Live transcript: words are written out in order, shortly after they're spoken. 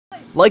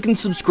Like and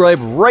subscribe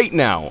right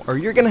now, or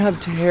you're gonna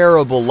have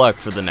terrible luck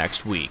for the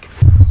next week.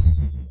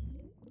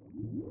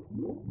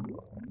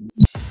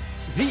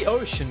 The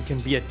ocean can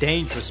be a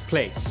dangerous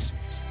place.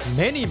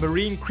 Many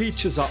marine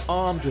creatures are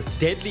armed with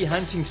deadly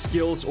hunting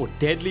skills or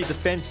deadly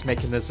defense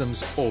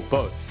mechanisms, or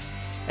both.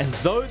 And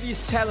though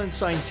these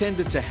talents are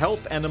intended to help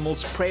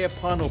animals prey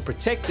upon or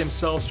protect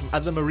themselves from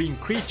other marine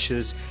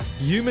creatures,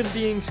 human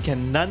beings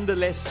can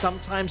nonetheless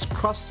sometimes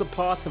cross the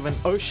path of an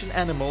ocean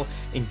animal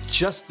in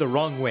just the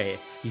wrong way.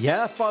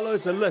 Here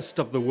follows a list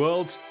of the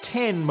world's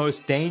 10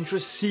 most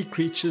dangerous sea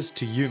creatures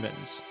to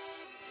humans.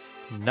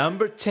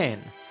 Number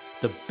 10.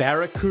 The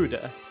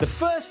Barracuda. The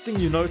first thing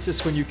you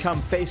notice when you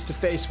come face to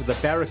face with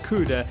a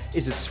barracuda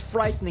is its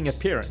frightening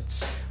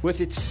appearance,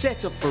 with its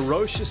set of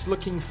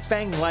ferocious-looking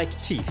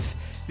fang-like teeth.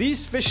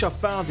 These fish are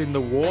found in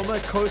the warmer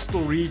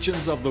coastal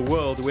regions of the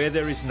world where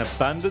there is an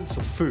abundance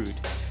of food.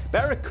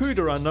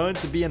 Barracuda are known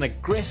to be an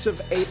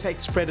aggressive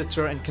apex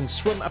predator and can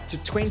swim up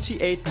to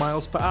 28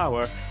 miles per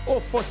hour or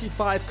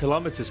 45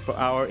 kilometers per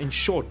hour in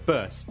short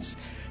bursts.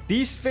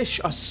 These fish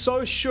are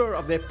so sure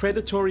of their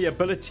predatory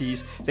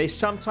abilities, they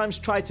sometimes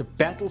try to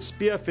battle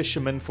spear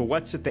fishermen for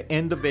what's at the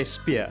end of their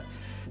spear.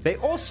 They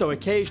also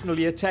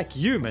occasionally attack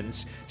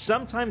humans,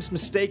 sometimes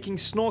mistaking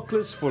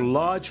snorkelers for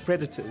large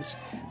predators.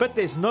 But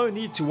there's no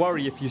need to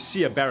worry if you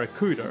see a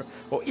barracuda,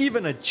 or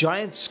even a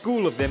giant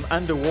school of them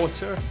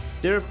underwater.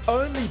 There have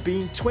only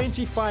been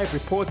 25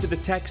 reported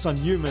attacks on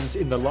humans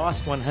in the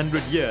last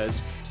 100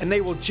 years, and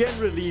they will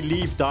generally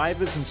leave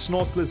divers and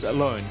snorkelers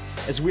alone,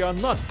 as we are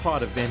not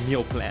part of their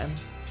meal plan.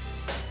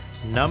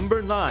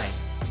 Number 9.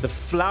 The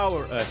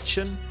flower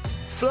urchin.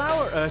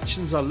 Flower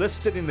urchins are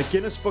listed in the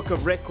Guinness Book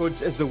of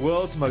Records as the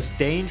world's most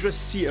dangerous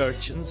sea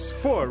urchins,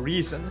 for a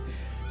reason.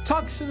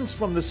 Toxins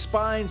from the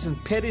spines and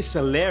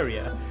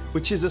pedicelaria,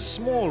 which is a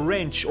small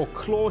wrench or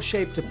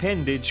claw-shaped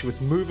appendage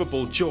with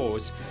movable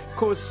jaws,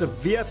 cause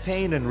severe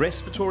pain and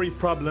respiratory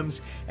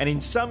problems, and in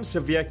some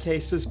severe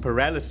cases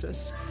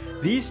paralysis.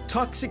 These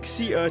toxic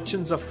sea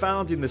urchins are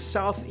found in the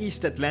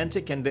Southeast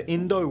Atlantic and the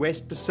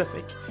Indo-West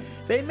Pacific.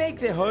 They make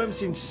their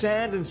homes in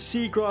sand and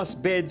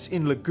seagrass beds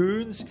in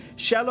lagoons,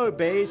 shallow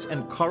bays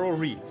and coral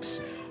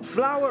reefs.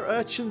 Flower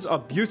urchins are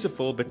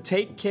beautiful, but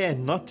take care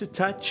not to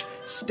touch,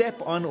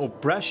 step on or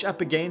brush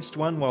up against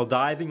one while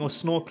diving or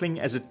snorkeling,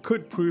 as it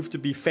could prove to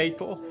be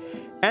fatal.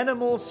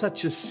 Animals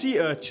such as sea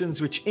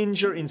urchins, which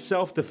injure in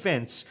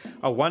self-defense,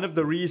 are one of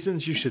the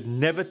reasons you should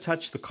never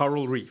touch the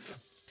coral reef.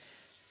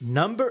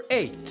 Number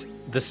 8.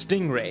 The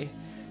stingray.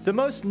 The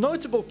most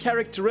notable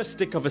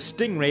characteristic of a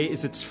stingray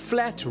is its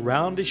flat,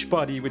 roundish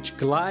body, which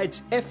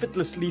glides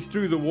effortlessly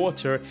through the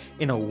water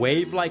in a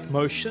wave-like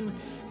motion,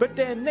 but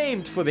they're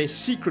named for their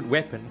secret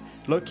weapon.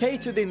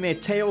 Located in their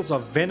tails are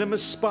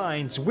venomous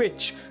spines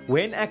which,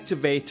 when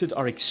activated,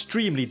 are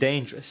extremely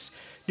dangerous.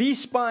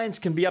 These spines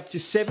can be up to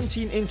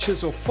 17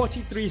 inches or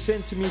 43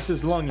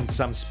 centimeters long in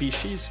some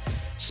species.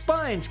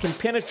 Spines can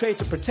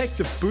penetrate a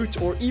protective boot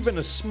or even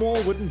a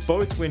small wooden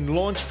boat when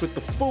launched with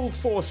the full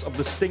force of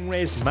the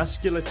stingray's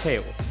muscular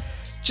tail.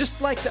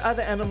 Just like the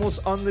other animals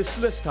on this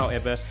list,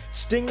 however,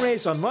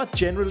 stingrays are not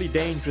generally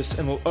dangerous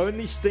and will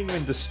only sting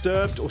when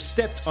disturbed or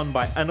stepped on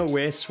by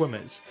unaware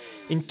swimmers.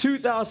 In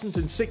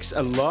 2006,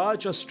 a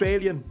large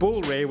Australian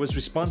bull ray was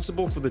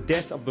responsible for the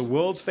death of the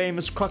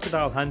world-famous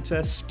crocodile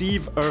hunter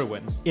Steve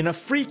Irwin. In a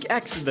freak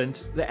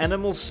accident, the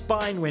animal's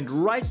spine went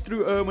right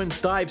through Irwin's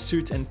dive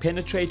suit and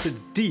penetrated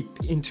deep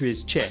into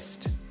his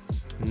chest.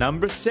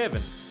 Number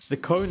 7. The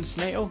cone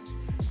snail.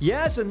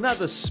 Here's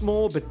another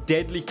small but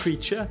deadly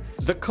creature.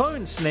 The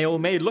cone snail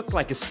may look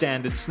like a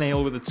standard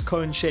snail with its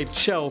cone-shaped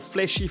shell,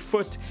 fleshy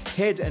foot,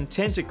 head and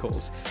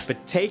tentacles,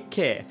 but take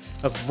care.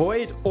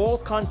 Avoid all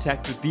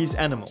contact with these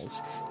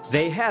animals.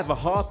 They have a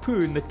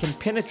harpoon that can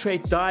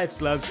penetrate dive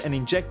gloves and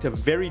inject a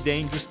very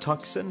dangerous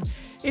toxin.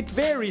 It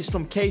varies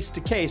from case to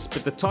case,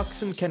 but the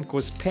toxin can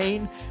cause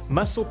pain,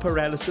 muscle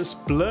paralysis,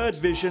 blurred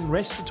vision,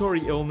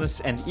 respiratory illness,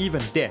 and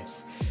even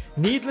death.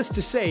 Needless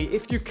to say,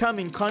 if you come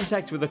in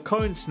contact with a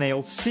cone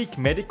snail, seek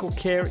medical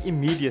care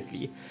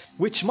immediately,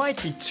 which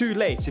might be too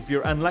late if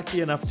you're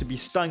unlucky enough to be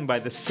stung by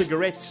the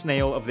cigarette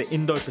snail of the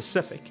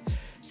Indo-Pacific.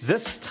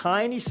 This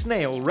tiny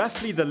snail,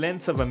 roughly the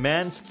length of a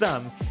man's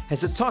thumb,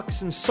 has a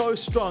toxin so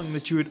strong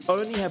that you would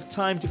only have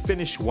time to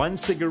finish one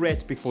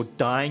cigarette before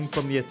dying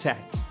from the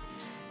attack.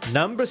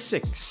 Number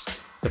 6.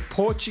 The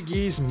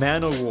Portuguese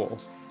man-o'-war.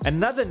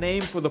 Another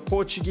name for the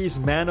Portuguese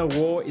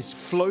man-o'-war is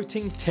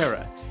floating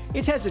terror.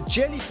 It has a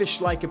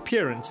jellyfish-like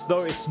appearance,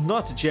 though it's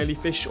not a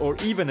jellyfish or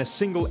even a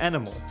single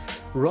animal.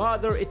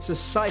 Rather, it's a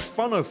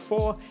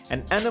siphonophore,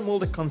 an animal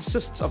that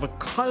consists of a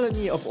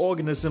colony of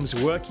organisms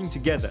working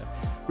together.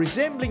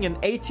 Resembling an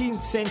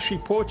 18th century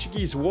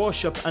Portuguese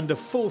warship under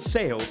full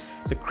sail,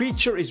 the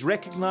creature is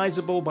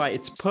recognizable by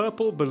its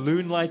purple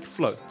balloon-like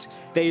float.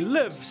 They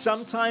live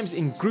sometimes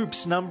in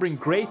groups numbering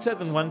greater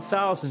than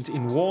 1,000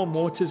 in warm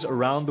waters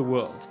around the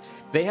world.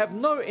 They have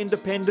no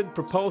independent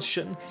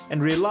propulsion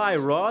and rely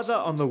rather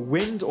on the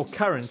wind or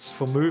currents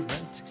for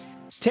movement.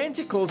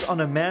 Tentacles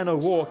on a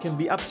man-o'-war can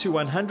be up to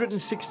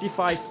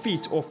 165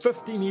 feet or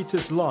 50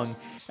 meters long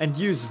and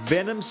use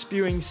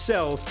venom-spewing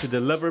cells to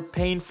deliver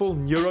painful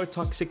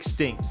neurotoxic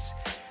stings.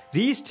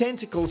 These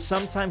tentacles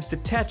sometimes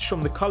detach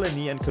from the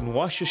colony and can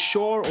wash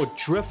ashore or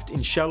drift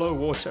in shallow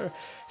water,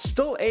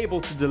 still able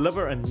to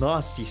deliver a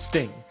nasty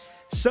sting.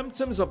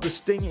 Symptoms of the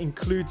sting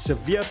include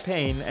severe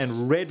pain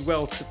and red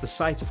welts at the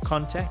site of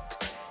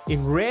contact.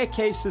 In rare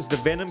cases, the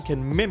venom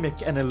can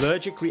mimic an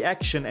allergic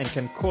reaction and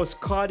can cause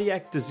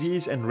cardiac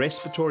disease and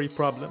respiratory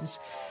problems.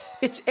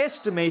 It's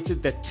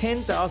estimated that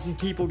 10,000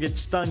 people get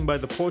stung by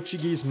the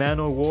Portuguese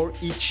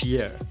man-o'-war each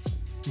year.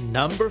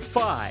 Number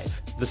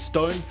 5. The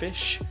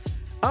stonefish.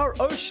 Our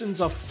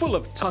oceans are full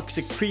of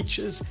toxic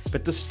creatures,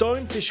 but the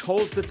stonefish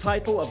holds the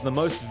title of the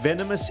most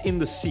venomous in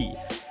the sea.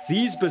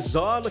 These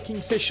bizarre-looking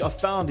fish are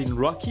found in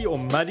rocky or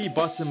muddy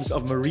bottoms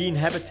of marine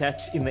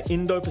habitats in the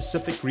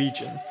Indo-Pacific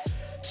region.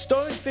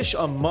 Stonefish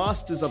are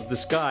masters of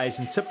disguise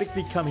and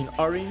typically come in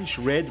orange,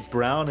 red,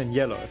 brown, and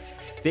yellow.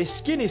 Their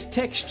skin is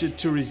textured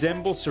to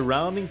resemble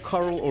surrounding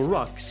coral or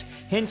rocks,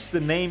 hence the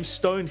name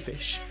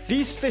stonefish.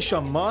 These fish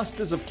are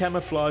masters of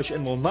camouflage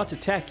and will not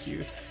attack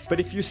you, but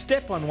if you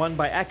step on one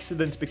by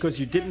accident because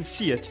you didn't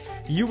see it,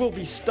 you will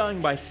be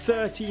stung by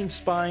 13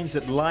 spines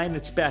that line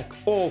its back,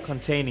 all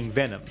containing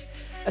venom.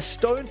 A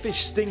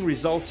stonefish sting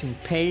results in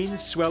pain,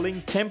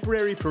 swelling,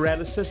 temporary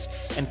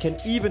paralysis, and can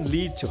even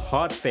lead to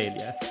heart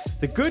failure.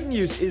 The good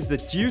news is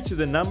that due to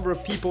the number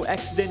of people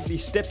accidentally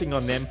stepping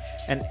on them,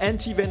 an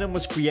anti-venom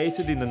was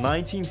created in the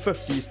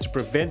 1950s to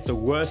prevent the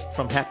worst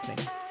from happening.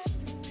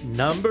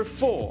 Number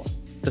 4.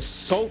 The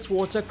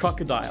saltwater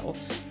crocodile.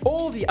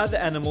 All the other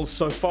animals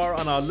so far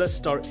on our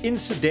list are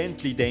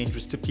incidentally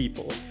dangerous to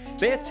people.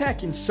 They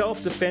attack in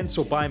self-defense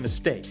or by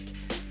mistake.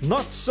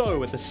 Not so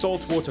with the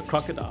saltwater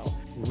crocodile.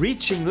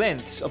 Reaching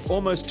lengths of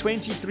almost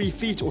 23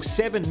 feet or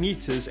 7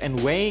 meters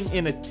and weighing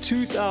in at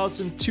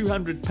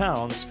 2,200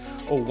 pounds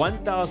or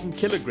 1,000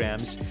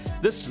 kilograms,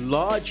 this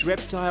large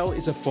reptile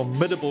is a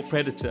formidable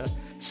predator.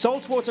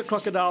 Saltwater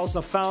crocodiles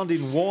are found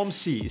in warm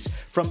seas,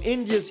 from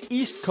India's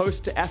east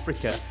coast to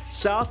Africa,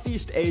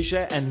 Southeast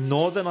Asia and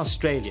northern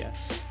Australia.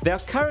 They are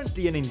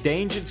currently an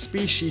endangered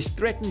species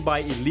threatened by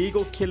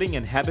illegal killing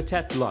and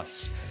habitat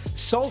loss.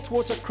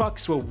 Saltwater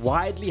crocs were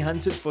widely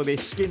hunted for their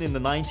skin in the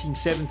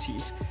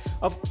 1970s.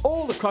 Of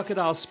all the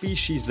crocodile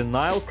species, the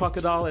Nile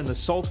crocodile and the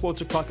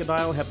saltwater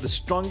crocodile have the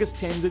strongest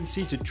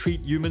tendency to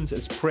treat humans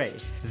as prey.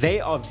 They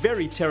are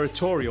very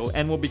territorial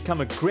and will become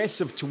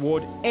aggressive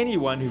toward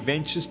anyone who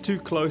ventures too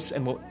close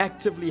and will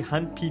actively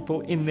hunt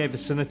people in their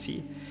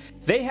vicinity.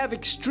 They have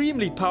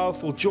extremely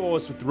powerful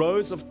jaws with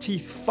rows of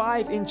teeth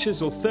 5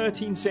 inches or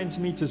 13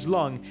 centimeters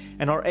long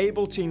and are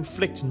able to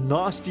inflict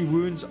nasty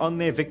wounds on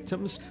their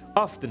victims,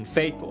 often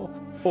fatal.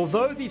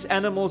 Although these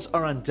animals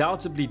are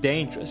undoubtedly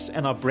dangerous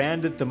and are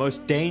branded the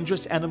most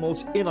dangerous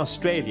animals in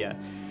Australia,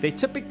 they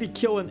typically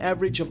kill an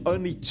average of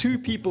only 2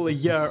 people a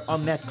year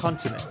on that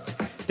continent.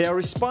 They are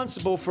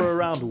responsible for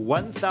around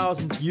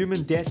 1,000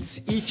 human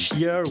deaths each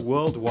year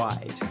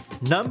worldwide.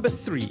 Number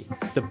 3.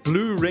 The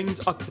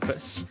blue-ringed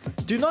octopus.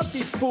 Do not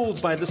be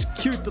fooled by this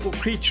cute little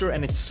creature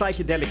and its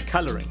psychedelic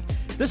coloring.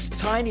 This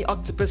tiny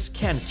octopus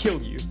can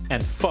kill you,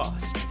 and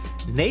fast.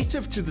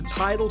 Native to the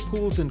tidal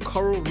pools and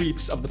coral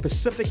reefs of the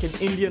Pacific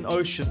and Indian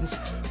Oceans,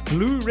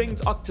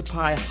 blue-ringed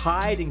octopi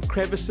hide in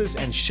crevices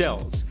and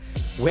shells.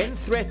 When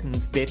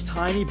threatened, their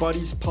tiny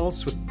bodies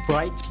pulse with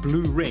bright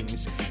blue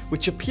rings,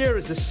 which appear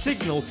as a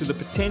signal to the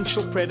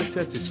potential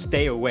predator to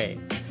stay away.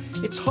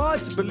 It's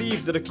hard to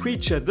believe that a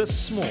creature this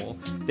small,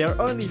 they are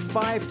only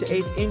 5 to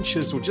 8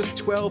 inches or just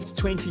 12 to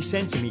 20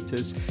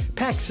 centimeters,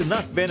 packs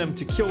enough venom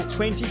to kill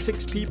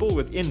 26 people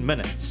within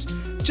minutes.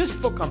 Just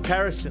for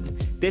comparison,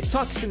 their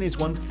toxin is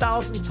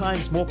 1,000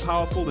 times more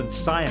powerful than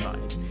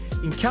cyanide.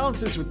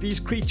 Encounters with these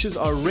creatures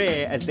are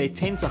rare as they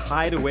tend to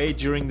hide away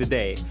during the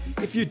day.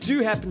 If you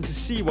do happen to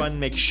see one,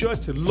 make sure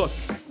to look,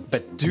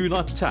 but do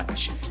not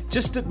touch.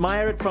 Just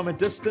admire it from a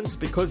distance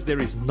because there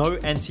is no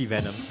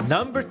anti-venom.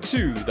 Number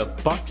 2. The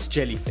box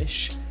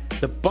jellyfish.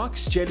 The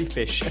box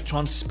jellyfish, a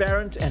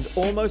transparent and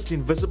almost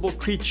invisible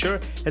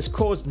creature, has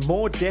caused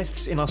more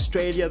deaths in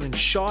Australia than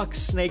sharks,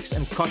 snakes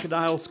and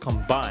crocodiles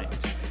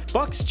combined.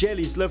 Box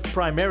jellies live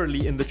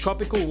primarily in the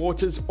tropical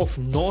waters off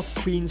North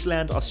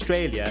Queensland,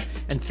 Australia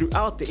and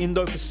throughout the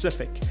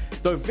Indo-Pacific,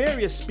 though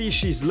various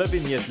species live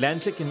in the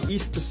Atlantic and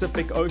East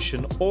Pacific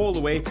Ocean all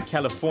the way to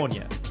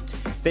California.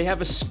 They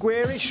have a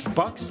squarish,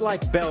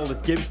 box-like bell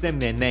that gives them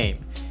their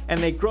name, and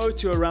they grow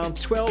to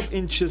around 12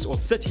 inches or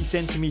 30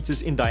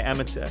 centimeters in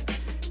diameter.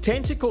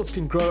 Tentacles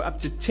can grow up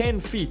to 10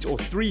 feet or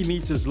 3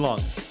 meters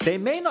long. They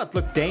may not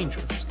look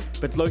dangerous,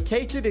 but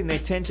located in their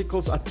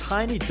tentacles are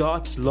tiny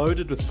darts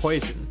loaded with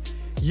poison.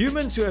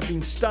 Humans who have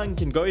been stung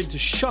can go into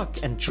shock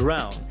and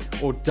drown,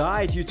 or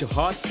die due to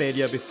heart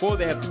failure before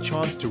they have the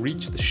chance to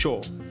reach the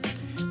shore.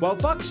 While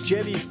box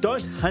jellies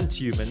don't hunt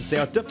humans, they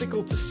are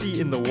difficult to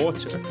see in the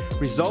water,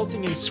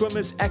 resulting in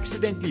swimmers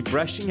accidentally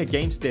brushing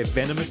against their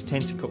venomous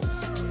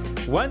tentacles.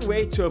 One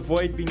way to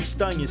avoid being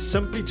stung is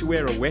simply to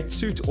wear a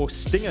wetsuit or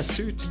stinger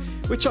suit,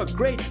 which are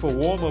great for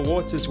warmer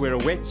waters where a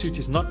wetsuit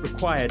is not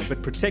required,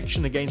 but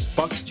protection against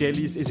box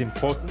jellies is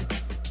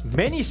important.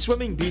 Many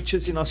swimming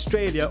beaches in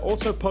Australia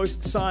also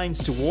post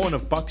signs to warn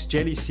of box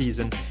jelly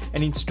season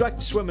and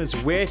instruct swimmers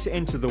where to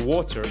enter the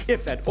water,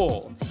 if at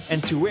all,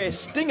 and to wear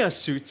stinger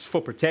suits for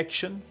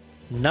protection.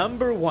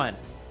 Number 1.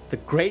 The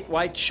Great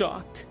White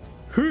Shark.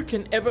 Who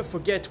can ever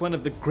forget one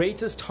of the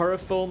greatest horror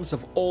films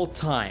of all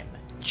time?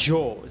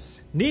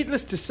 Jaws.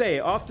 Needless to say,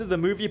 after the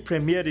movie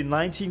premiered in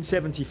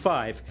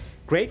 1975,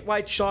 great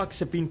white sharks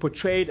have been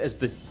portrayed as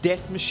the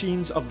death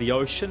machines of the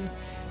ocean.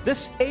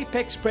 This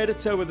apex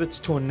predator with its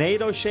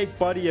tornado-shaped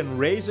body and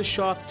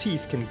razor-sharp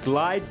teeth can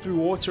glide through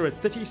water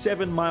at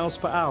 37 miles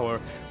per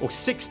hour or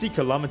 60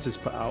 kilometers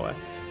per hour.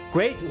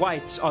 Great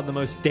whites are the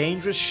most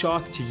dangerous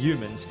shark to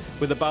humans,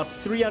 with about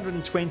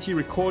 320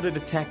 recorded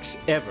attacks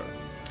ever.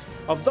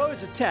 Of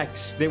those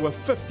attacks, there were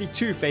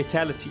 52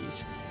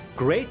 fatalities.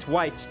 Great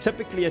whites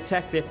typically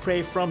attack their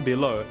prey from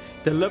below,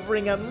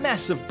 delivering a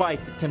massive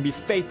bite that can be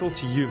fatal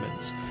to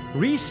humans.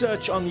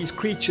 Research on these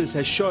creatures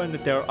has shown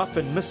that they are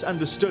often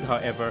misunderstood,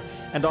 however,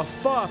 and are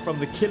far from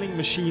the killing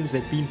machines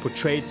they've been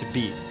portrayed to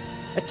be.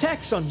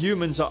 Attacks on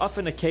humans are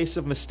often a case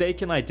of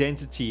mistaken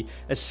identity,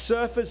 as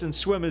surfers and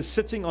swimmers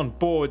sitting on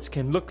boards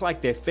can look like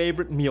their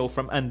favorite meal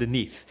from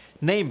underneath,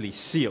 namely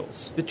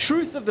seals. The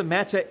truth of the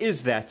matter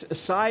is that,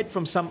 aside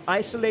from some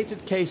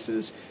isolated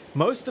cases,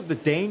 most of the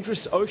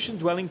dangerous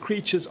ocean-dwelling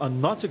creatures are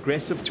not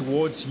aggressive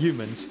towards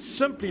humans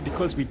simply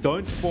because we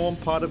don't form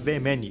part of their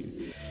menu.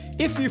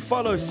 If you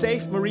follow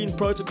safe marine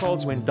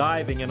protocols when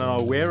diving and are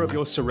aware of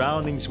your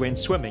surroundings when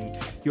swimming,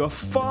 you are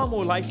far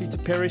more likely to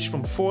perish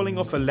from falling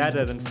off a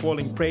ladder than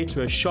falling prey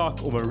to a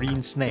shark or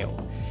marine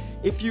snail.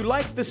 If you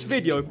like this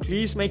video,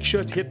 please make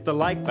sure to hit the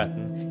like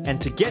button, and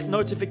to get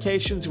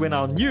notifications when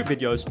our new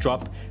videos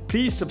drop,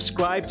 please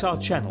subscribe to our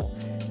channel.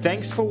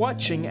 Thanks for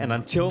watching, and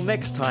until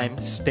next time,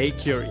 stay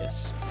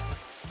curious.